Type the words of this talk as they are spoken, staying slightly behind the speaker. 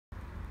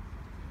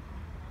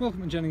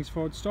Welcome to Jennings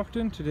Ford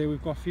Stockton. Today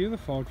we've got for you the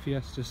Ford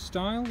Fiesta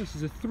style. This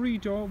is a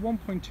 3-door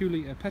 1.2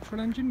 litre petrol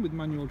engine with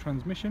manual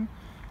transmission.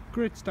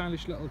 Great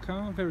stylish little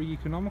car, very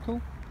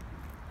economical.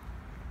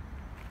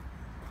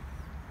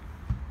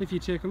 If you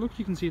take a look,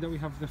 you can see that we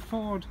have the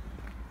Ford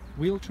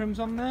wheel trims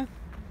on there.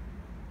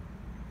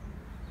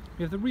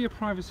 We have the rear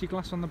privacy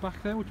glass on the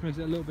back there, which makes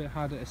it a little bit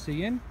harder to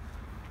see in.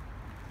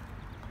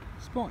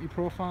 Sporty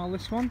profile,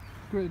 this one,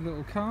 great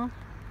little car.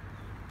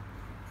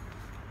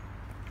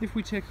 If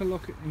we take a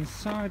look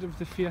inside of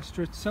the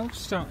Fiesta itself,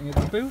 starting at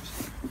the boot,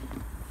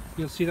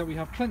 you'll see that we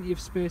have plenty of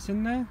space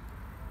in there.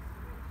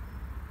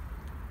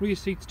 Rear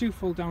seats do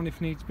fold down if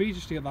needs be,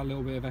 just to get that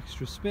little bit of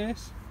extra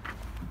space.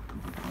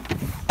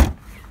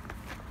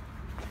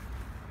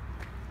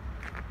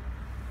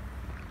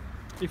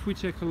 If we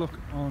take a look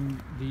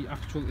on the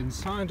actual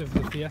inside of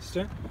the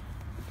Fiesta,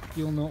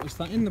 you'll notice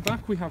that in the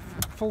back we have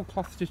full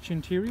cloth stitch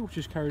interior, which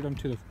is carried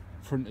onto the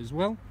front as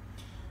well.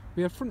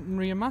 We have front and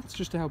rear mats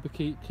just to help it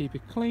keep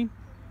it clean.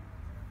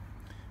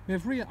 We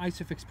have rear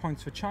ISOFIX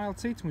points for child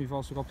seats, and we've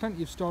also got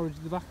plenty of storage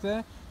at the back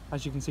there,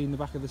 as you can see in the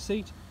back of the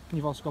seat, and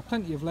you've also got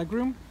plenty of leg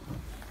room.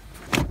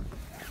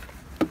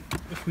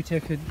 If we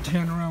take a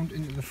turn around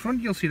into the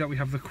front, you'll see that we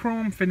have the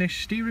chrome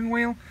finish steering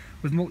wheel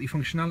with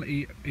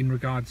multi-functionality in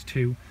regards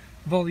to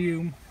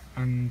volume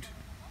and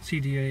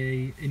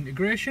CDA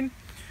integration.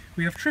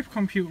 We have trip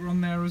computer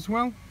on there as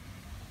well.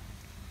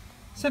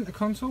 Centre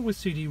console with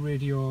CD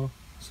radio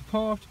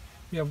support.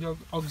 We have the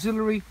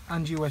auxiliary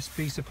and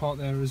USB support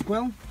there as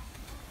well.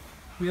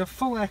 We have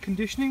full air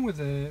conditioning with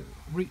a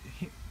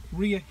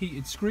rear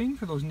heated screen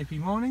for those nippy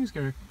mornings,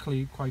 get it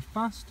cleared quite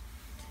fast.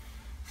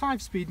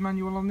 5-speed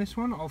manual on this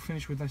one, all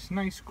finished with this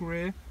nice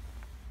grey.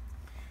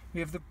 We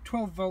have the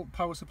 12-volt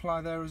power supply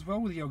there as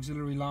well with the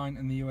auxiliary line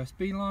and the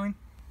USB line.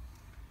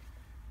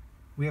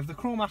 We have the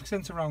chrome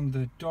accents around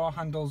the door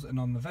handles and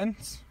on the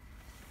vents.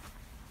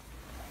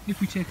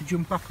 If we take a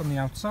jump back on the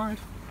outside,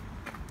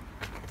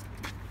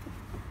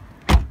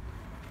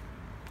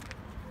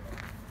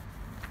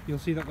 you'll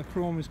see that the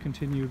chrome is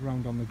continued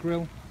round on the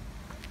grille,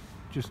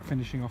 just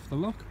finishing off the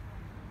look.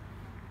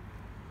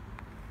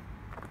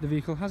 The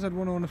vehicle has had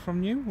one owner from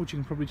new, which you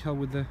can probably tell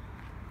with the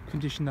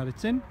condition that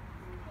it's in.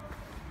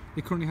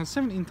 It currently has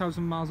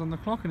 17,000 miles on the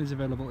clock and is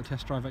available to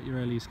test drive at your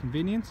earliest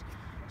convenience,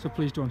 so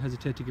please don't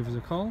hesitate to give us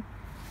a call.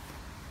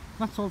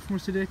 That's all from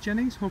us today at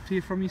Jennings. Hope to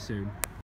hear from you soon.